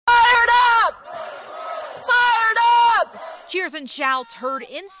Cheers and shouts heard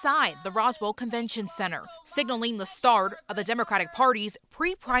inside the Roswell Convention Center, signaling the start of the Democratic Party's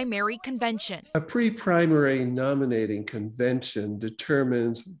pre-primary convention. A pre-primary nominating convention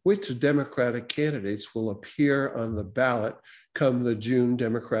determines which Democratic candidates will appear on the ballot come the June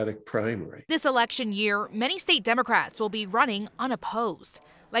Democratic primary. This election year, many state Democrats will be running unopposed,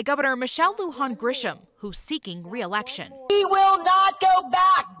 like Governor Michelle Lujan Grisham, who's seeking re-election. We will not go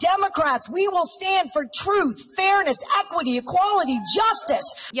back. Democrats, we will stand for truth, fairness, equity, equality,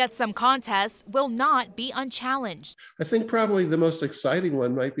 justice. Yet some contests will not be unchallenged. I think probably the most exciting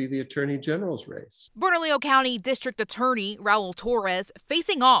one might be the Attorney General's race. Bernalillo County District Attorney Raul Torres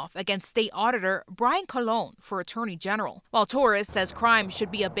facing off against State Auditor Brian Colon for Attorney General. While Torres says crime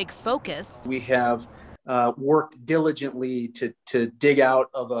should be a big focus. We have worked diligently to dig out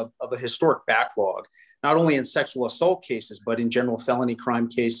of a historic backlog, not only in sexual assault cases, but in general felony crime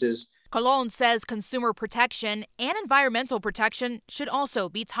cases. Colon says consumer protection and environmental protection should also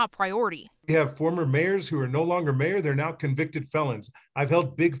be top priority. We have former mayors who are no longer mayor. They're now convicted felons. I've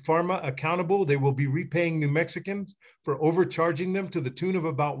held Big Pharma accountable. They will be repaying New Mexicans for overcharging them to the tune of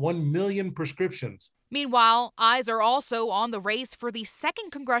about 1 million prescriptions. Meanwhile, eyes are also on the race for the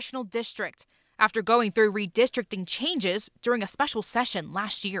 2nd Congressional District, after going through redistricting changes during a special session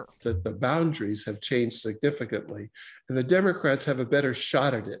last year. That the boundaries have changed significantly, and the Democrats have a better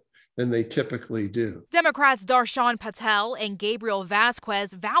shot at it than they typically do. Democrats Darshan Patel and Gabriel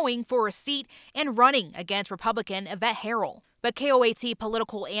Vasquez vowing for a seat and running against Republican Yvette Harrell. But KOAT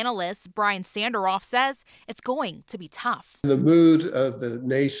political analyst Brian Sanderoff says it's going to be tough. The mood of the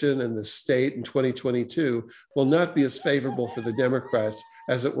nation and the state in 2022 will not be as favorable for the Democrats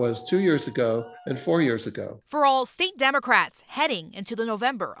as it was 2 years ago and 4 years ago. For all state Democrats heading into the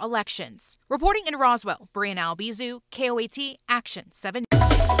November elections. Reporting in Roswell, Brianna Albizu, KOAT Action 7.